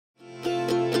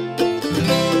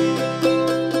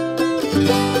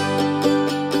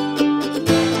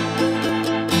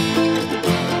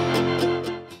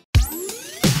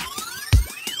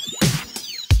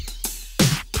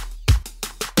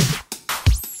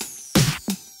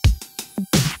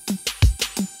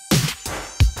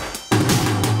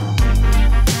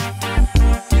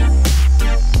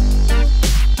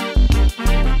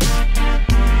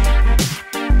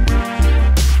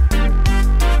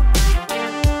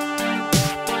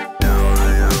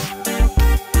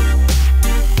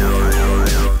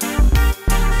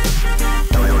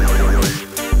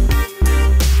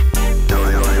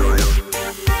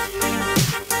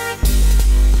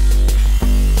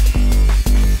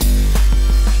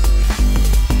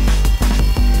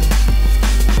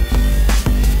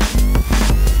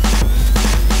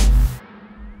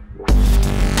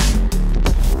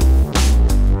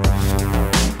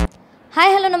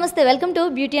To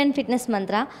beauty and fitness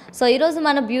Mantra. So ఈరోజు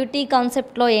మన beauty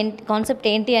concept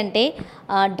ఏంటి అంటే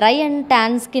డ్రై అండ్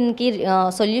ట్యాన్ స్కిన్కి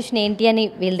సొల్యూషన్ ఏంటి అని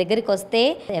వీళ్ళ దగ్గరికి వస్తే,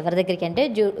 ఎవరి దగ్గరికి అంటే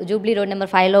జూబ్లీ రోడ్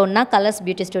నెంబర్ 5లో ఉన్న కలర్స్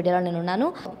బ్యూటీ స్టూడియోలో నేను ఉన్నాను.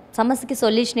 సమస్యకి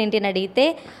సొల్యూషన్ ఏంటి అని అడిగితే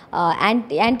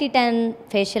యాంటీ ట్యాన్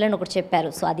ఫేషియల్ అని ఒకటి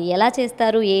చెప్పారు. సో అది ఎలా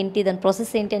చేస్తారు, ఏంటి, దాని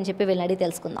ప్రాసెస్ ఏంటి అని చెప్పి వీళ్ళని అడిగి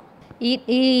తెలుసుకుందాం.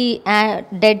 ఈ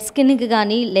డెడ్ స్కిన్కి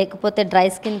కానీ లేకపోతే డ్రై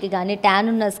స్కిన్కి కానీ ట్యాన్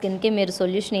ఉన్న స్కిన్కి మీరు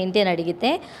సొల్యూషన్ ఏంటి అని అడిగితే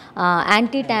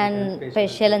యాంటీ ట్యాన్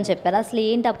ఫేషియల్ అని చెప్పారు. అసలు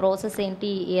ఏంటి ఆ ప్రాసెస్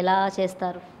ఏంటి, ఎలా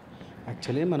చేస్తారు?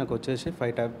 యాక్చువల్లీ మనకు వచ్చేసి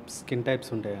 5 స్కిన్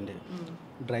టైప్స్ ఉంటాయండి.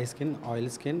 Dry skin,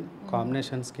 oil skin,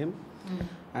 combination skin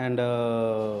and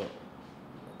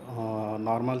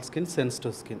normal skin,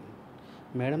 sensitive skin.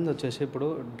 మేడంది వచ్చేసి ఇప్పుడు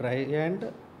డ్రై అండ్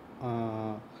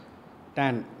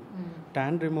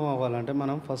ట్యాన్ రిమూవ్ అవ్వాలంటే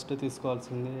మనం ఫస్ట్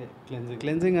తీసుకోవాల్సింది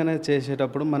క్లెన్జింగ్ అనేది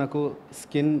చేసేటప్పుడు మనకు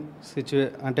స్కిన్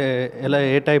అంటే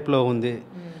ఏ టైప్లో ఉంది,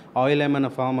 ఆయిల్ ఏమైనా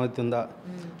ఫామ్ అవుతుందా,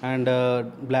 అండ్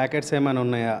బ్లాక్ హెడ్స్ ఏమైనా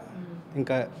ఉన్నాయా,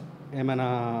 ఇంకా ఏమైనా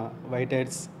వైట్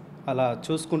హెడ్స్, అలా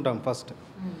చూసుకుంటాం. ఫస్ట్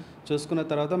చూసుకున్న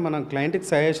తర్వాత మనం క్లయింట్కి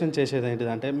సజెషన్ చేసేది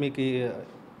ఏంటిదంటే, మీకు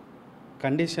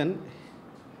కండిషన్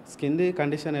స్కిన్ది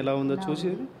కండిషన్ ఎలా ఉందో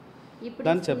చూసి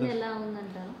దాన్ని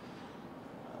చెప్తాం.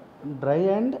 డ్రై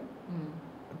అండ్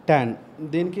ట్యాన్,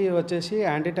 దీనికి వచ్చేసి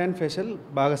యాంటీ ట్యాన్ ఫేషియల్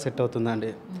బాగా సెట్ అవుతుందండి.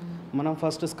 మనం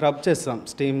ఫస్ట్ స్క్రబ్ చేస్తాం,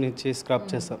 స్టీమ్ నుంచి స్క్రబ్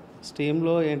చేస్తాం.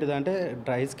 స్టీమ్లో ఏంటిదంటే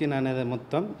డ్రై స్కిన్ అనేది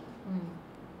మొత్తం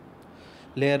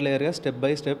లేయర్గా స్టెప్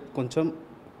బై స్టెప్ కొంచెం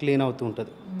క్లీన్ అవుతూ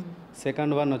ఉంటుంది.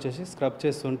 సెకండ్ వన్ వచ్చేసి స్క్రబ్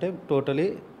చేస్తుంటే టోటలీ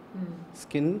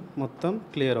స్కిన్ మొత్తం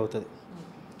క్లియర్ అవుతుంది.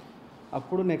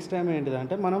 అప్పుడు నెక్స్ట్ టైం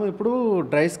ఏంటిదంటే, మనం ఇప్పుడు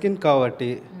డ్రై స్కిన్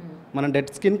కాబట్టి మనం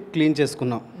డెడ్ స్కిన్ క్లీన్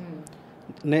చేసుకున్నాం.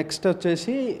 నెక్స్ట్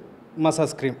వచ్చేసి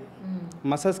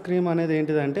మసాజ్ క్రీమ్ అనేది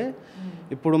ఏంటిదంటే,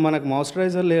 ఇప్పుడు మనకు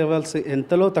మాయిశ్చరైజర్ లెవెల్స్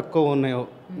ఎంతలో తక్కువ ఉన్నాయో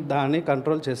దాన్ని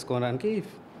కంట్రోల్ చేసుకోవడానికి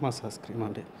మసాజ్ క్రీమ్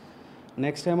అండి.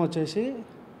 నెక్స్ట్ టైం వచ్చేసి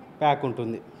ప్యాక్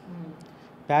ఉంటుంది.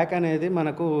 ప్యాక్ అనేది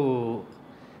మనకు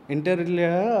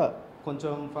ఇంటీరియర్గా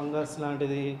కొంచెం ఫంగస్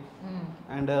లాంటిది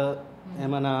అండ్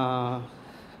ఏమైనా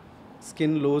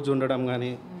స్కిన్ లూజ్ ఉండడం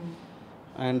కానీ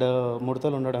అండ్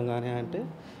ముడతలు ఉండడం కానీ అంటే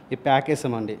ఈ ప్యాక్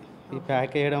వేసామండి. ఈ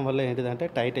ప్యాక్ వేయడం వల్ల ఏంటిదంటే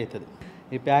టైట్ అవుతుంది.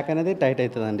 ఈ ప్యాక్ అనేది టైట్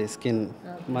అవుతుందండి స్కిన్.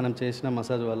 మనం చేసిన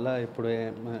మసాజ్ వల్ల ఇప్పుడు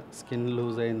స్కిన్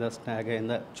లూజ్ అయిందా, స్నాగ్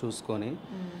అయిందా చూసుకొని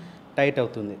టైట్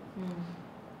అవుతుంది.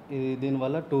 ఇది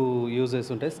దీనివల్ల 2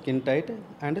 యూజెస్ ఉంటాయి, skin tight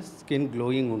and skin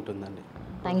glowing ఉంటుందండి.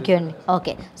 థ్యాంక్ యూ అండి.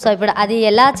 ఓకే, సో ఇప్పుడు అది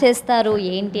ఎలా చేస్తారు,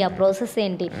 ఏంటి ఆ ప్రాసెస్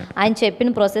ఏంటి, ఆయన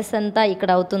చెప్పిన ప్రాసెస్ అంతా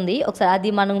ఇక్కడ అవుతుంది. ఒకసారి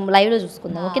అది మనం లైవ్లో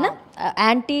చూసుకుందాం, ఓకేనా?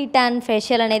 యాంటీ ట్యాన్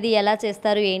ఫేషియల్ అనేది ఎలా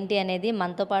చేస్తారు ఏంటి అనేది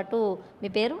మనతో పాటు,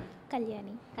 మీ పేరు?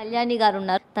 కళ్యాణి గారు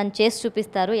ఉన్నారు. తను చేసి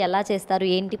చూపిస్తారు ఎలా చేస్తారు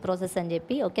ఏంటి ప్రాసెస్ అని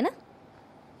చెప్పి, ఓకేనా?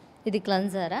 ఇది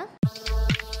క్లెన్జరా.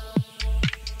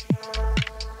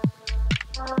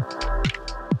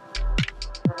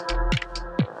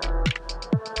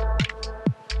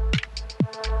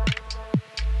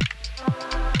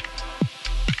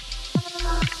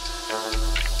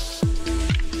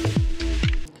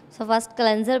 సో ఫస్ట్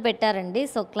క్లెన్జర్ పెట్టారండి.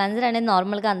 సో క్లెన్జర్ అనేది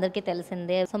నార్మల్గా అందరికీ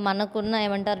తెలిసిందే. సో మనకున్న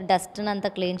ఏమంటారు డస్ట్ని అంతా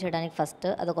క్లీన్ చేయడానికి ఫస్ట్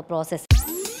అదొక ప్రాసెస్.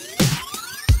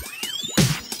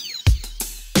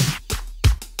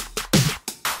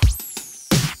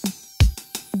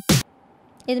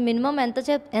 ఇది మినిమం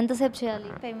ఎంతసేపు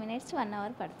చేయాలి? 5 minutes 1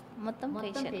 hour పడుతుంది మొత్తం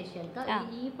ఫేషియల్.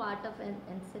 ఈ పార్ట్ ఆఫ్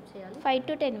ఎంతసేపు చేయాలి? 5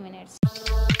 to 10 minutes.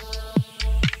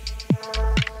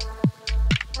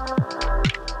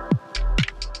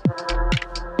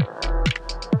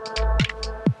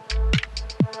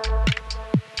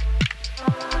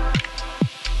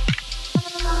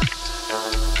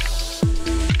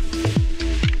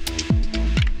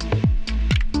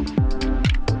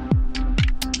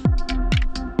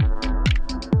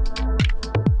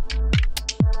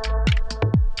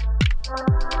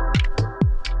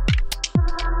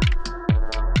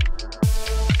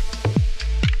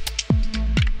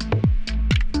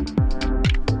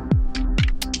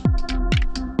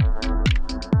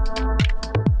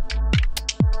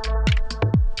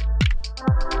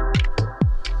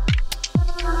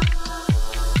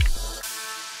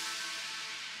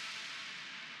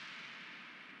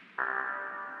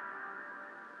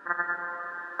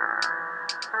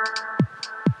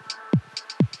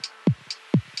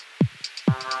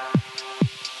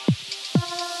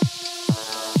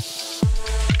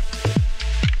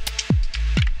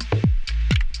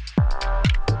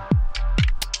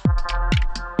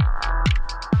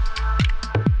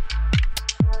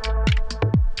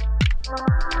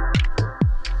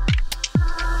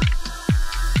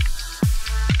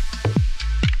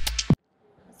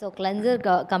 So cleanser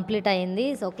complete అయింది.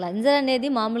 సో క్లెన్జర్ అనేది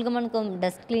మామూలుగా మనకు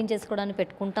డస్ట్ క్లీన్ చేసుకోవడానికి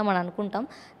పెట్టుకుంటాం అని అనుకుంటాం.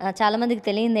 చాలామందికి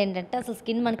తెలియంది ఏంటంటే అసలు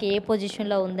స్కిన్ మనకి ఏ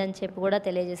పొజిషన్లో ఉందని చెప్పి కూడా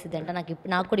తెలియజేసింది అంట.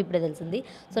 నాకు కూడా ఇప్పుడే తెలిసింది.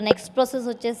 సో నెక్స్ట్ ప్రాసెస్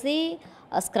వచ్చేసి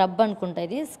స్క్రబ్ అనుకుంటా.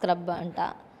 ఇది స్క్రబ్ అంట.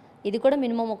 ఇది కూడా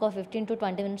మినిమం ఒక 15 to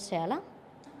 20 minutes చేయాలా?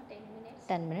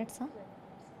 10 minutes.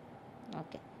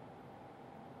 ఓకే.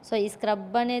 సో ఈ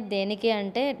స్క్రబ్ అనేది దేనికి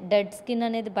అంటే డెడ్ స్కిన్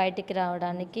అనేది బయటికి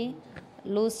రావడానికి,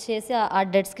 లూజ్ చేసి ఆ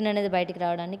డెడ్ స్కిన్ అనేది బయటికి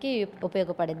రావడానికి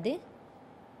ఉపయోగపడుద్ది.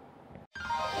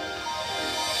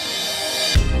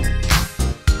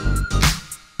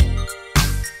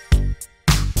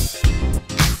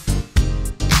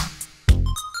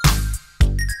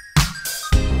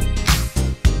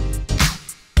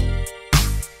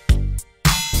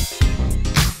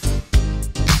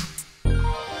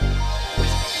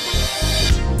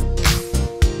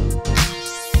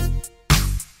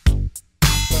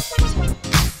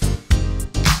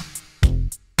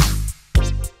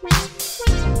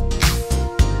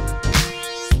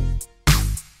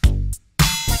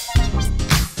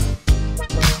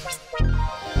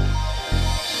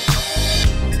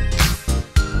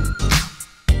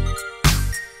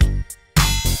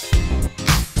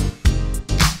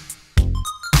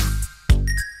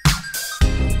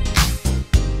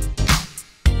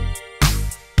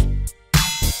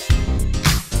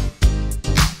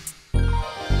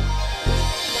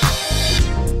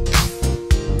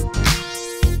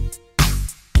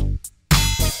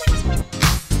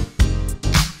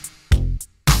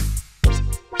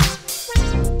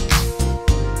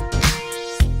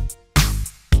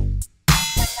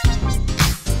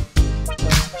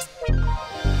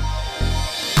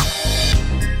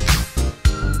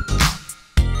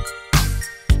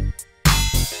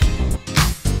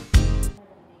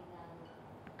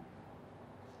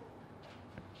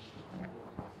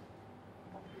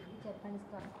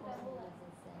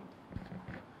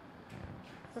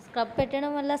 సో స్క్రబ్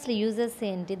పెట్టడం వల్ల అసలు యూజెస్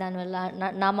ఏంటి?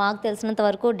 దానివల్ల మాకు తెలిసినంత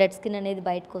వరకు డెడ్ స్కిన్ అనేది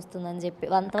బయటకు వస్తుందని చెప్పి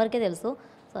అంతవరకే తెలుసు.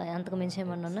 సో అంతకు మించి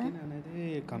ఏమన్నా ఉన్నా అనేది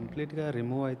కంప్లీట్గా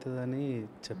రిమూవ్ అవుతుందని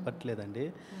చెప్పట్లేదండి.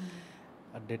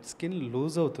 ఆ డెడ్ స్కిన్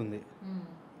లూజ్ అవుతుంది.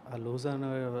 ఆ లూజ్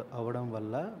అవ్వడం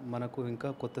వల్ల మనకు ఇంకా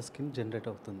కొత్త స్కిన్ జనరేట్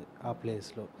అవుతుంది ఆ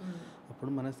ప్లేస్లో.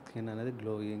 అప్పుడు మన స్కిన్ అనేది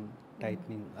గ్లోయింగ్,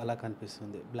 టైట్నింగ్ అలా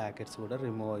కనిపిస్తుంది. బ్లాక్ హెడ్స్ కూడా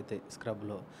రిమూవ్ అవుతాయి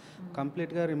స్క్రబ్లో.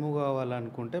 కంప్లీట్గా రిమూవ్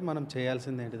కావాలనుకుంటే మనం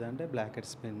చేయాల్సింది ఏంటిదంటే బ్లాక్ హెడ్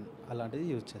స్పిన్ అలాంటిది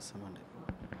యూజ్ చేస్తామండి.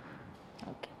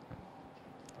 ఓకే,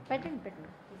 పెట్టండి.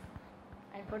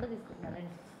 ఆయన ఫోటో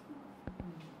తీసుకుంటున్నారండి.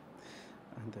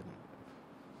 అంతేనా?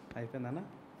 అయిపోయిందన్నా?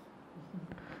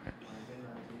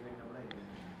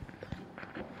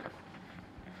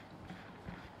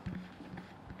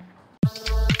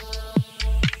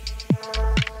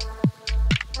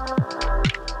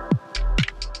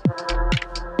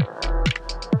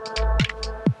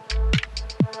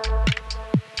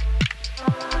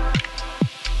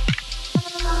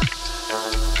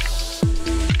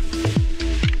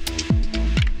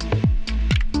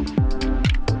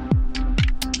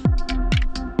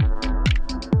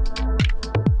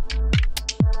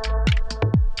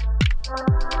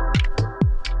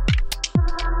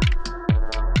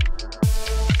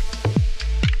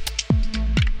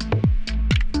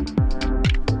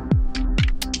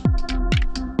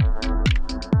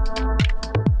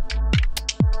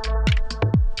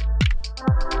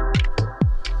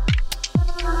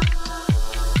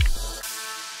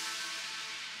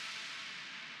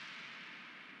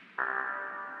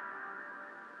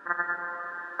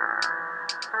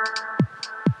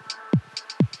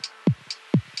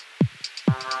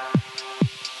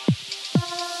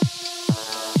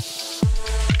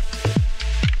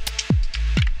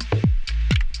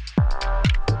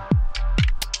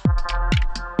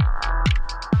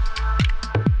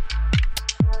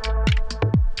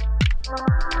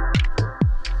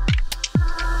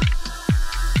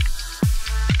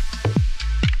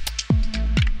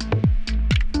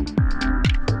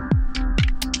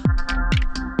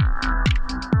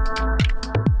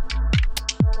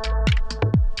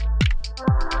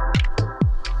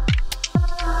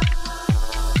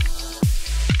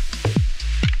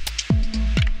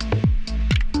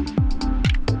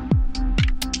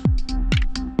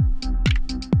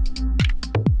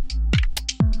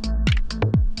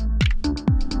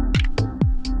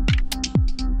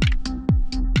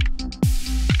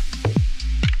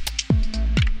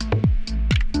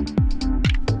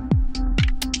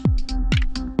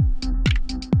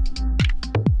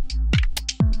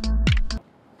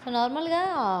 నార్మల్గా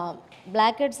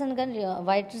బ్లాక్ హెడ్స్ అని కానీ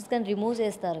వైట్ హెడ్స్ కానీ రిమూవ్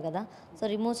చేస్తారు కదా. సో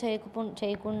రిమూవ్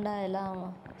చేయకుండా ఎలా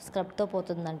స్క్రబ్తో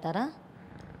పోతుందంటారా?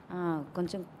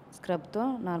 కొంచెం స్క్రబ్తో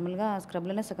నార్మల్గా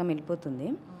స్క్రబ్లోనే సగం వెళ్ళిపోతుంది.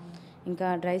 ఇంకా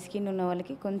డ్రై స్కిన్ ఉన్న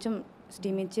వాళ్ళకి కొంచెం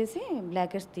స్టీమ్ ఇచ్చేసి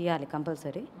బ్లాక్ హెడ్స్ తీయాలి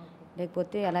కంపల్సరీ,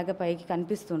 లేకపోతే అలాగే పైకి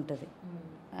కనిపిస్తుంటుంది,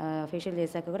 ఫేషియల్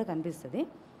చేశాక కూడా కనిపిస్తుంది.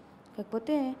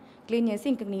 కాకపోతే క్లీన్ చేసి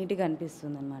ఇంకా నీట్గా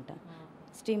అనిపిస్తుంది అనమాట.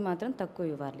 స్టీమ్ మాత్రం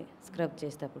తక్కువ ఇవ్వాలి స్క్రబ్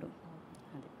చేసేటప్పుడు.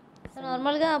 అది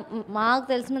నార్మల్గా మాకు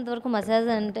తెలిసినంత వరకు మసాజ్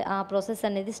అంటే ఆ ప్రాసెస్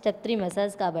అనేది స్టెప్ 3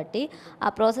 మసాజ్ కాబట్టి ఆ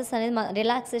ప్రాసెస్ అనేది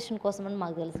రిలాక్సేషన్ కోసం అని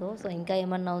మాకు తెలుసు. సో ఇంకా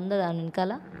ఏమన్నా ఉందో దాని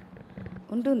వెనకాల?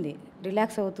 ఉంటుంది,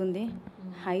 రిలాక్స్ అవుతుంది.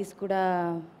 ఐస్ కూడా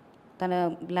తన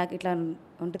బ్లాక్ ఇట్లా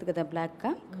ఉంటుంది కదా, బ్లాక్గా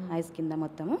ఐస్ కింద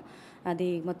మొత్తము అది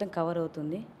మొత్తం కవర్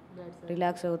అవుతుంది,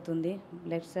 రిలాక్స్ అవుతుంది,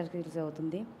 బ్లడ్ సర్కిల్స్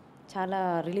అవుతుంది, చాలా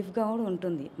రిలీఫ్గా కూడా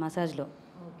ఉంటుంది మసాజ్లో.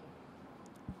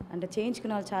 అంటే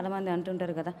చేయించుకున్న వాళ్ళు చాలామంది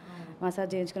అంటుంటారు కదా,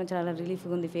 మసాజ్ చేయించుకున్న చాలా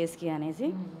రిలీఫ్గా ఉంది ఫేస్కి అనేసి.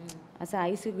 అసలు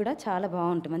ఐస్ కూడా చాలా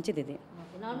బాగుంటుంది, మంచిది ఇది.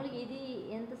 నార్మల్గా ఇది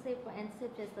ఎంతసేపు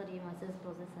చేస్తారు ఈ మసాజ్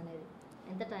ప్రాసెస్ అనేది?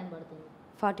 ఎంత టైం పడుతుంది?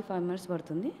 45 మినిట్స్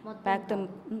పడుతుంది.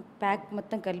 ప్యాక్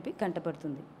మొత్తం కలిపి గంట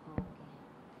పడుతుంది.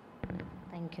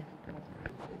 Thank you.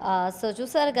 సో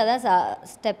చూసారు కదా,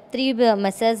 స్టెప్ 3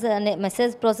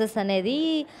 మెసేజ్ ప్రాసెస్ అనేది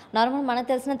నార్మల్ మనకు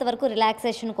తెలిసినంత వరకు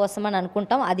రిలాక్సేషన్ కోసం అని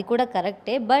అనుకుంటాం, అది కూడా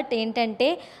కరెక్టే. బట్ ఏంటంటే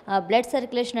బ్లడ్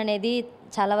సర్క్యులేషన్ అనేది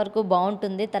చాలా వరకు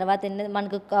బాగుంటుంది. తర్వాత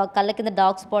మనకు కళ్ళ కింద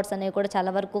డార్క్ స్పాట్స్ అనేవి కూడా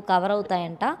చాలా వరకు కవర్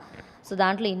అవుతాయంట. సో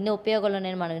దాంట్లో ఇన్ని ఉపయోగాలు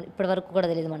ఉన్నాయని మనం ఇప్పటివరకు కూడా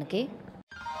తెలియదు మనకి.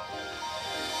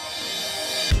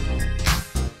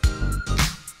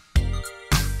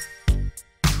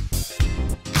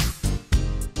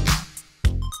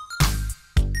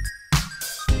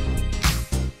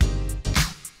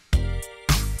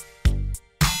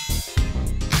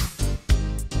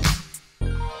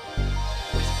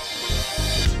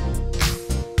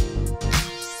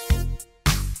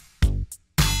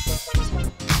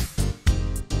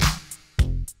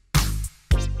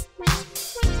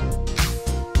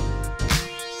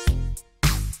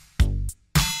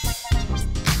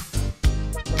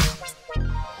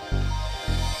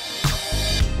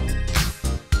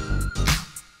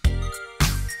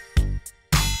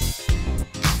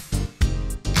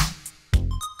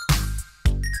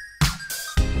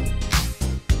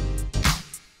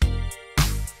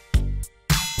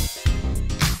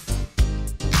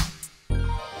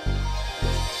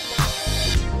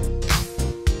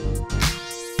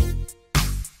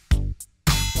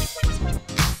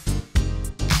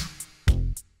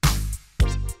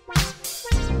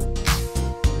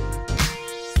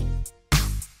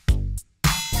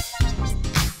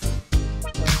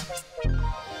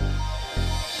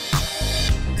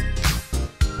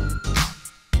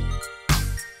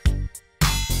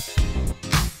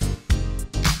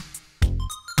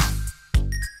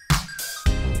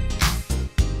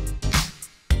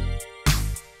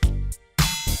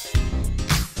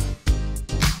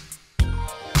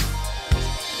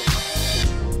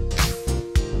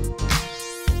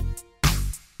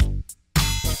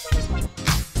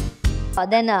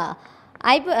 దెన్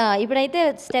ఇప్పుడైతే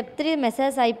స్టెప్ 3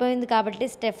 మెసేజ్ అయిపోయింది కాబట్టి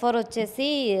స్టెప్ 4 వచ్చేసి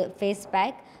ఫేస్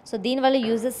ప్యాక్. సో దీనివల్ల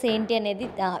యూజెస్ ఏంటి అనేది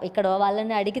ఇక్కడ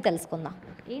వాళ్ళని అడిగి తెలుసుకుందాం.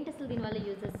 ఏంటి అసలు దీనివల్ల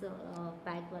యూజెస్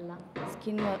ప్యాక్ వల్ల?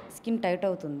 స్కిన్ టైట్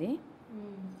అవుతుంది,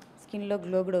 స్కిన్లో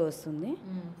గ్లో కూడా వస్తుంది.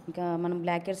 ఇంకా మనం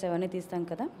బ్లాక్ హెడ్స్ అవన్నీ తీస్తాం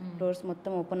కదా, డోర్స్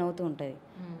మొత్తం ఓపెన్ అవుతూ ఉంటుంది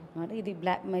అన్నమాట. ఇది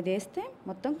ఇది వేస్తే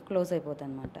మొత్తం క్లోజ్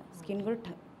అయిపోతుంది అనమాట. స్కిన్ కూడా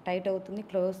టైట్ అవుతుంది,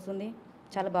 క్లోజ్ వస్తుంది,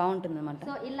 చాలా బాగుంటుంది అనమాట.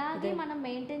 సో ఇలాగే మనం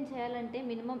మెయింటైన్ చేయాలంటే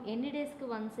మినిమం ఎన్ని డేస్కి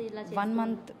వన్స్ ఇలా?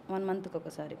 1 మంత్కి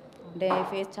ఒకసారి. అంటే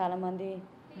ఫేస్ చాలామంది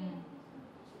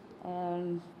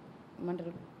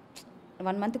ఏమంటారు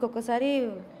 1 మంత్కి ఒక్కసారి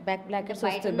బ్లాక్ హెడ్స్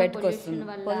వస్తుంది, బయటకు వస్తుంది.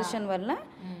 పొజిషన్ వల్ల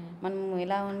మనం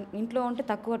ఎలా ఇంట్లో ఉంటే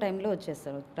తక్కువ టైంలో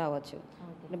రావచ్చు.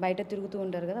 బయట తిరుగుతూ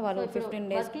ఉంటారు కదా వాళ్ళు, 15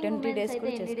 డేస్ 20 డేస్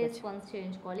కూడా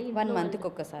చేసుకోవాలి. 1 మంత్కి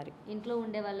ఒక్కసారి. ఇంట్లో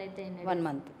ఉండే వాళ్ళైతే 1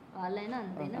 మంత్. వాళ్ళైనా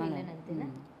అంతేనా?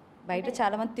 బయట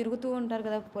చాలా మంది తిరుగుతూ ఉంటారు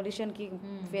కదా, పొల్యూషన్కి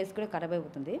ఫేస్ కూడా ఖరాబ్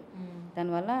అయిపోతుంది.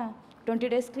 దానివల్ల 20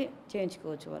 డేస్కి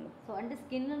చేయించుకోవచ్చు వాళ్ళు. సో అంటే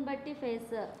స్కిన్ బట్టి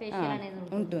ఫేషియల్ అనేది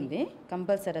ఉంటుంది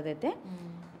కంపల్సరీ. అదైతే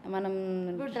మనం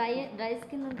ఇప్పుడు డ్రై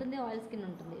స్కిన్ ఉంటుంది, ఆయిల్ స్కిన్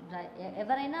ఉంటుంది.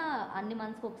 ఎవరైనా అన్ని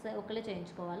మంత్స్కి ఒకసారి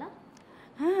చేయించుకోవాలా?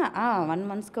 1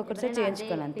 మంత్స్కి ఒకసారి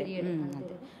చేయించుకోవాలి అంతే.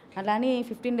 అలా అని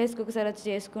 15 డేస్కి ఒకసారి వచ్చి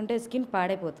చేసుకుంటే స్కిన్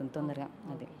పాడైపోతుంది తొందరగా.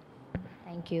 అది.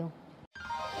 Thank you.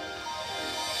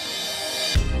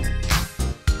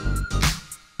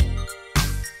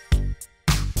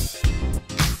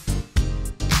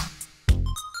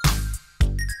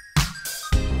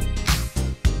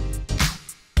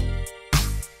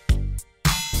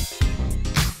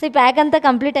 సో ఈ ప్యాక్ అంతా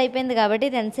కంప్లీట్ అయిపోయింది కాబట్టి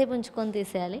ఇది ఎంతసేపు ఉంచుకొని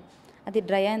తీసేయాలి? అది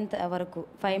డ్రై అయ్యేంత వరకు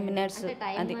 5 మినిట్స్.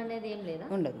 అది ఏం లేదా?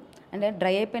 ఉండదు, అంటే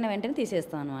డ్రై అయిపోయిన వెంటనే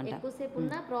తీసేస్తాం అనమాట. ఎక్కువసేపు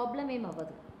ఉన్నా ప్రాబ్లం ఏం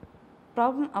అవ్వదు.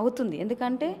 ప్రాబ్లం అవుతుంది.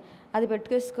 ఎందుకంటే అది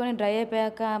పెట్టుకేసుకొని డ్రై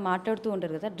అయిపోయాక మాట్లాడుతూ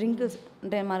ఉంటారు కదా, డ్రింక్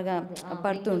అంటే మనగా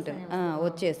పడుతూ ఉంటుంది,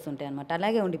 వచ్చేస్తుంటాయి అనమాట,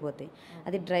 అలాగే ఉండిపోతాయి.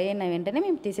 అది డ్రై అయిన వెంటనే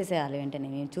మేము తీసేసేయాలి, వెంటనే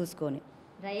మేము చూసుకొని.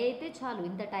 డ్రై అయితే చాలు,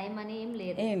 ఇంత టైం అని ఏం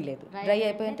లేదు, డ్రై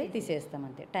అయిపోయింటే తీసేస్తాం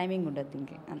అంతే, టైమింగ్ ఉండదు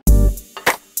దీనికి.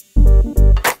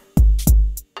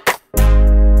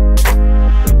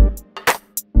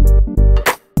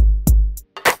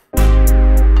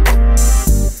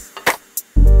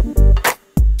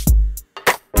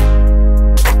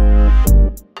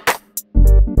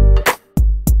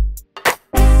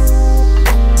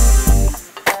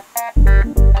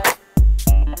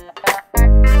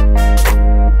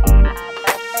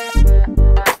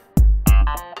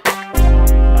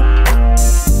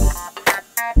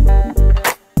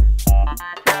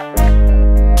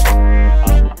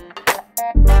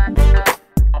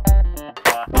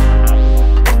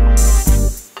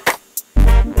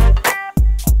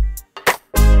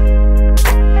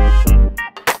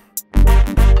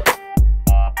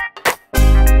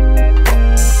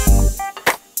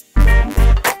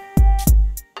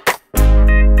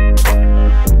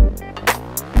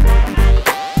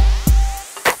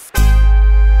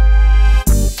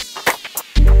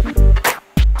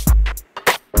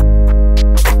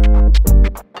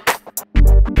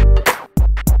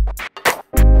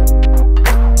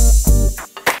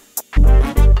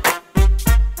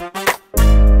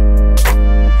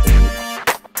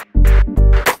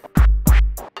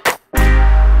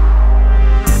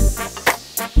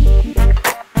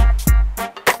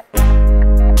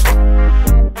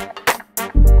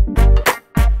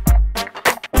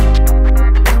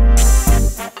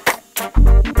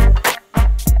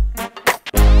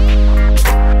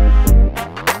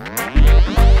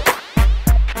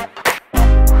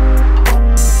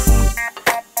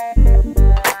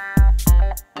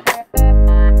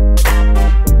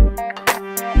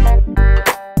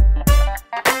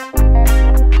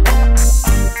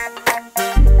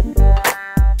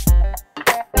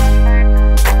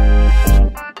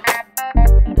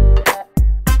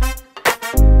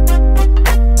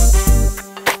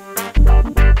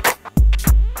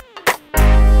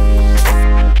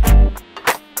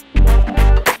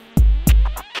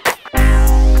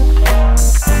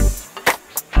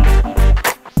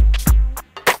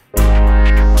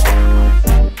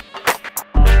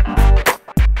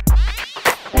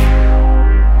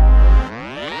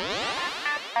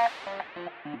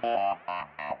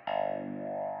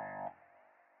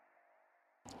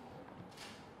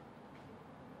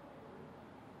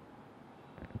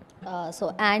 సో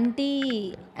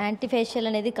యాంటీ ఫేషియల్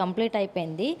అనేది కంప్లీట్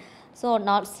అయిపోయింది. So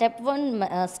step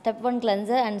 1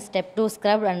 cleanser and step 2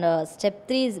 scrub and step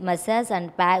 3 massage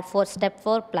and step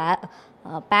 4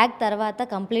 pack తర్వాత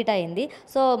కంప్లీట్ అయింది.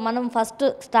 సో మనం ఫస్ట్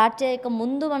స్టార్ట్ చేయక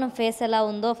ముందు మనం ఫేస్ ఎలా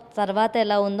ఉందో తర్వాత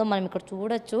ఎలా ఉందో మనం ఇక్కడ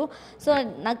చూడొచ్చు. సో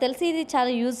నాకు తెలిసి ఇది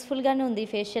చాలా యూస్ఫుల్గానే ఉంది.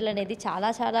 ఫేషియల్ అనేది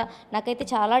చాలా నాకైతే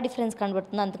చాలా డిఫరెన్స్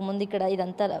కనబడుతుంది. అంతకుముందు ఇక్కడ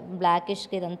ఇదంతా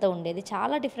బ్లాకిష్గా ఇదంతా ఉండేది,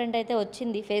 చాలా డిఫరెంట్ అయితే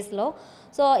వచ్చింది ఫేస్లో.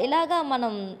 సో ఇలాగా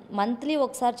మనం మంత్లీ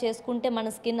ఒకసారి చేసుకుంటే మన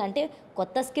స్కిన్ అంటే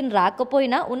కొత్త స్కిన్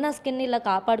రాకపోయినా ఉన్న స్కిన్ ఇలా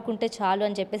కాపాడుకుంటే చాలు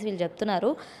అని చెప్పేసి వీళ్ళు చెప్తున్నారు.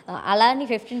 అలా అని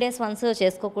 15 days వన్స్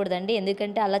చేసుకోకూడదండి,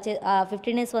 ఎందుకంటే అలా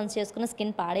 15 days వన్స్ చేసుకున్న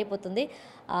స్కిన్ పాడైపోతుంది.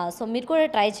 సో మీరు కూడా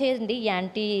ట్రై చేయండి.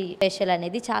 యాంటీ ఫేషియల్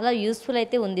అనేది చాలా యూస్ఫుల్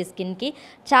అయితే ఉంది, స్కిన్కి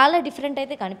చాలా డిఫరెంట్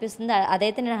అయితే కనిపిస్తుంది.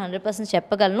 అదైతే నేను 100%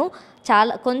 చెప్పగలను.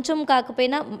 చాలా కొంచెం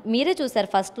కాకపోయినా మీరే చూసారు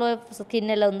ఫస్ట్లో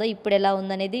స్కిన్ ఎలా ఉందో ఇప్పుడు ఎలా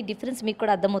ఉందనేది డిఫరెన్స్ మీకు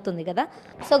కూడా అర్థమవుతుంది కదా.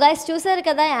 సో గైస్ చూసారు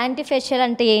కదా యాంటీ ఫేషియల్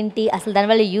అంటే ఏంటి, అసలు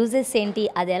దానివల్ల యూజెస్ ఏంటి,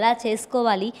 అది ఎలా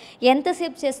చేసుకోవాలి,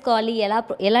 ఎంతసేపు చేసుకోవాలి,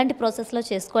 ఎలాంటి ప్రాసెస్లో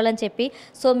చేసుకోవాలని చెప్పి.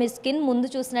 సో మీరు స్కిన్ ముందు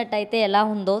చూసినట్టయితే ఎలా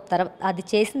ఉందో అది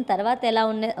చేసిన తర్వాత ఎలా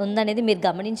ఉందనేది మీరు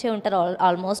గమనించే ఉంటారు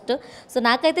ఆల్మోస్ట్. సో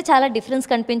నాకైతే చాలా డిఫరెన్స్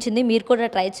కనిపించింది. మీరు కూడా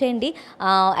ట్రై చేయండి.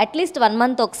 అట్లీస్ట్ 1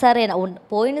 month ఒకసారి.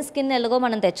 పోయిన స్కిన్ ఎలాగో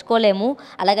మనం తెచ్చుకోలేము,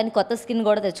 అలాగని కొత్త స్కిన్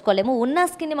కూడా తెచ్చుకోలేము. ఉన్న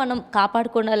స్కిన్ని మనం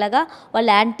కాపాడుకునేలాగా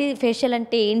వాళ్ళు యాంటీ ఫేషియల్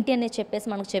అంటే ఏంటి అని చెప్పేసి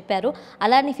మనకు చెప్పారు.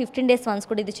 అలానే 15 days వన్స్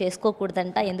కూడా ఇది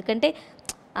చేసుకోకూడదంట, ఎందుకంటే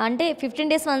 15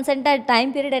 days వన్స్ అంటే టైం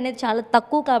పీరియడ్ అనేది చాలా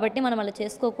తక్కువ కాబట్టి మనం అలా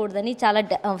చేసుకోకూడదని, చాలా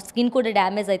స్కిన్ కూడా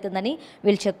డ్యామేజ్ అవుతుందని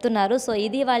వీళ్ళు చెప్తున్నారు. సో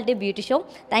ఇది వాళ్ళ beauty show.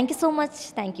 Thank you so much.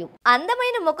 Thank you.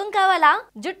 అందమైన ముఖం కావాలా,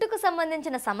 జుట్టుకు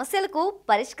సంబంధించిన సమస్యలకు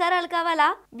పరిష్కారాలు కావాలా,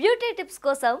 బ్యూటీ టిప్స్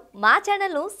కోసం మా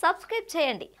ఛానల్ను సబ్స్క్రైబ్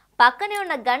చేయండి. పక్కనే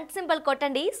ఉన్న గంట సింబల్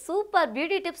కొట్టండి. సూపర్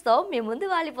బ్యూటీ టిప్స్తో మీ ముందు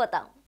వాలిపోతాం.